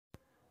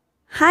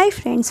Hi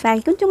friends,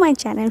 welcome to my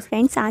channel.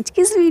 Friends, आज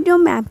की इस वीडियो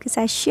में आपके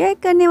साथ शेयर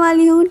करने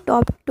वाली हूँ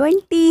top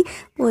 20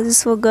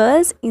 poses for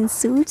girls in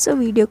suits. और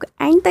वीडियो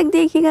को एंड तक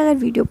देखिएगा। अगर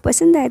वीडियो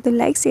पसंद आए तो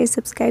लाइक शेयर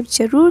सब्सक्राइब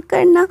जरूर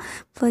करना।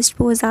 फर्स्ट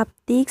पोज आप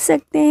देख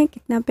सकते हैं,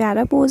 कितना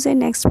प्यारा पोज है।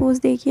 नेक्स्ट पोज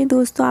देखिए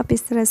दोस्तों, आप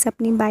इस तरह से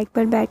अपनी बाइक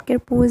पर बैठकर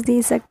पोज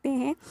दे सकते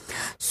हैं।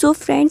 सो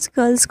फ्रेंड्स,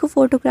 गर्ल्स को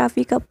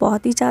फ़ोटोग्राफी का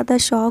बहुत ही ज़्यादा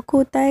शौक़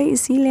होता है,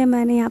 इसीलिए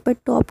मैंने यहाँ पर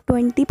टॉप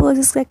 20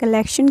 पोजेस का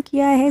कलेक्शन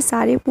किया है।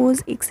 सारे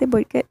पोज एक से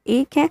बढ़कर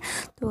एक हैं।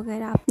 तो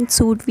अगर आप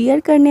सूट वियर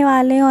करने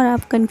वाले हैं और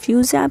आप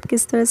कंफ्यूज हैं आप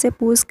किस तरह से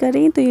पोज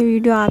करें, तो ये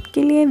वीडियो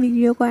आपके लिए।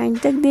 वीडियो को एंड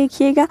तक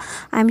देखिएगा।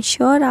 आई एम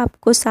श्योर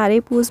आपको सारे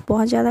पोज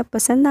बहुत ज़्यादा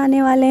पसंद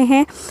आने वाले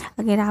हैं।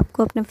 अगर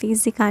आपको अपना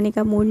फेस दिखाने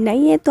का मूड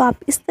नहीं है तो आप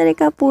इस तरह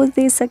का पोज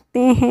दे सकते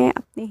हैं।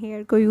 अपने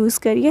हेयर को यूज़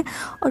करिए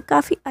और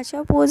काफ़ी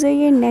अच्छा पोज है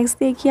ये। नेक्स्ट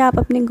देखिए, आप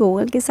अपने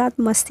गोगल के साथ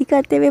मस्ती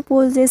करते हुए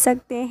पोज दे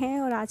सकते हैं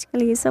और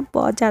आजकल ये सब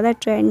बहुत ज़्यादा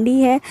ट्रेंडी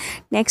है।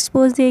 नेक्स्ट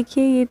पोज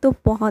देखिए, ये तो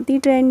बहुत ही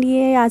ट्रेंडी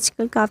है।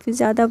 आजकल काफ़ी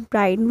ज़्यादा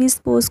ब्राइड भी इस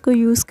पोज को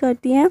यूज़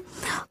करती हैं।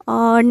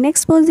 और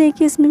नेक्स्ट पोज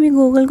देखिए, इसमें भी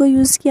गोगल को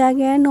यूज़ किया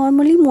गया है।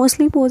 नॉर्मली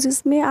मोस्टली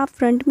पोजेस में आप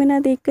फ्रंट में ना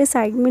देख कर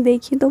साइड में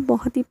देखिए तो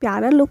बहुत ही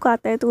प्यारा लुक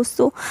आता है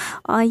दोस्तों।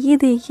 ये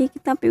देखिए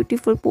कितना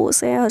ब्यूटीफुल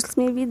पोज है। और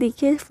इसमें भी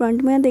देखिए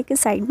फ्रंट में देख के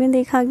साइड में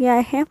देखा गया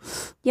है।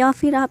 या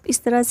फिर आप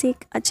इस तरह से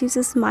एक अच्छी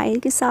से स्माइल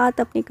के साथ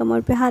अपनी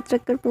कमर पे हाथ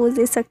रखकर पोज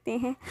दे सकते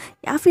हैं।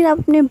 या फिर आप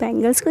अपने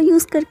बैंगल्स को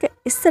यूज़ करके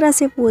इस तरह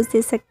से पोज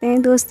दे सकते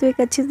हैं दोस्तों,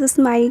 एक अच्छी से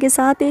स्माइल के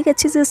साथ। एक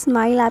अच्छी से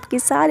स्माइल आपके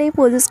सारे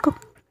पोजेस को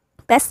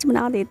बेस्ट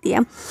बना देती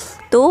है।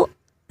 तो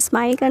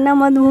स्माइल करना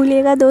मत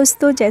भूलिएगा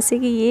दोस्तों। जैसे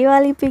कि ये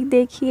वाली पिक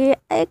देखिए,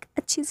 एक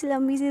अच्छी सी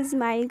लंबी सी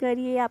स्माइल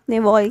करिए अपने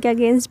वॉल के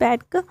अगेंस्ट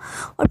बैठकर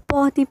और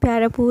बहुत ही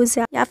प्यारा पोज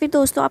है। या फिर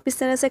दोस्तों आप इस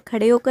तरह से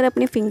खड़े होकर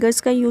अपने फिंगर्स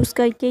का यूज़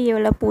करके ये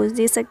वाला पोज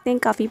दे सकते हैं।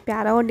 काफ़ी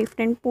प्यारा और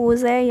डिफरेंट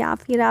पोज है। या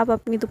फिर आप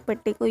अपनी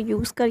दुपट्टे को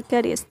यूज़ करके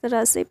इस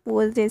तरह से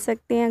पोज दे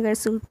सकते हैं। अगर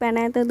सूट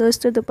पहना है तो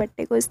दोस्तों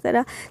दुपट्टे को इस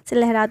तरह से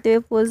लहराते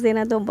हुए पोज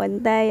देना तो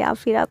बनता है। या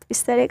फिर आप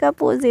इस तरह का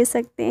पोज दे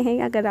सकते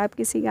हैं अगर आप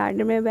किसी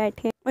गार्डन में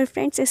बैठे हैं। और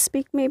फ्रेंड्स, इस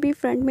पिक में भी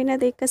फ्रंट में ना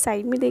देखकर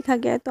साइड में देखा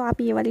गया है, तो आप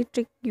ये वाली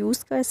ट्रिक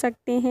यूज़ कर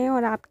सकते हैं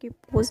और आपके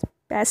पोज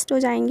बेस्ट हो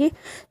जाएंगे।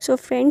 सो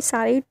फ्रेंड्स,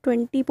 सारे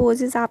 20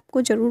 पोजेस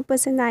आपको ज़रूर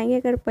पसंद आएंगे।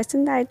 अगर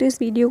पसंद आए तो इस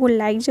वीडियो को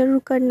लाइक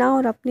ज़रूर करना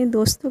और अपने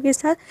दोस्तों के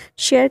साथ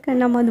शेयर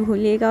करना मत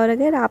भूलिएगा। और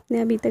अगर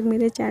आपने अभी तक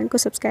मेरे चैनल को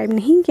सब्सक्राइब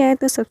नहीं किया है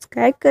तो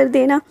सब्सक्राइब कर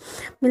देना।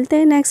 मिलते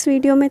हैं नेक्स्ट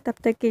वीडियो में, तब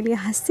तक के लिए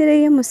हंसते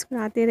रहिए,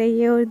 मुस्कुराते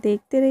रहिए और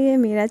देखते रहिए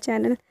मेरा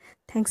channel.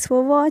 Thanks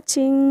for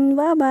watching.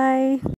 Bye bye.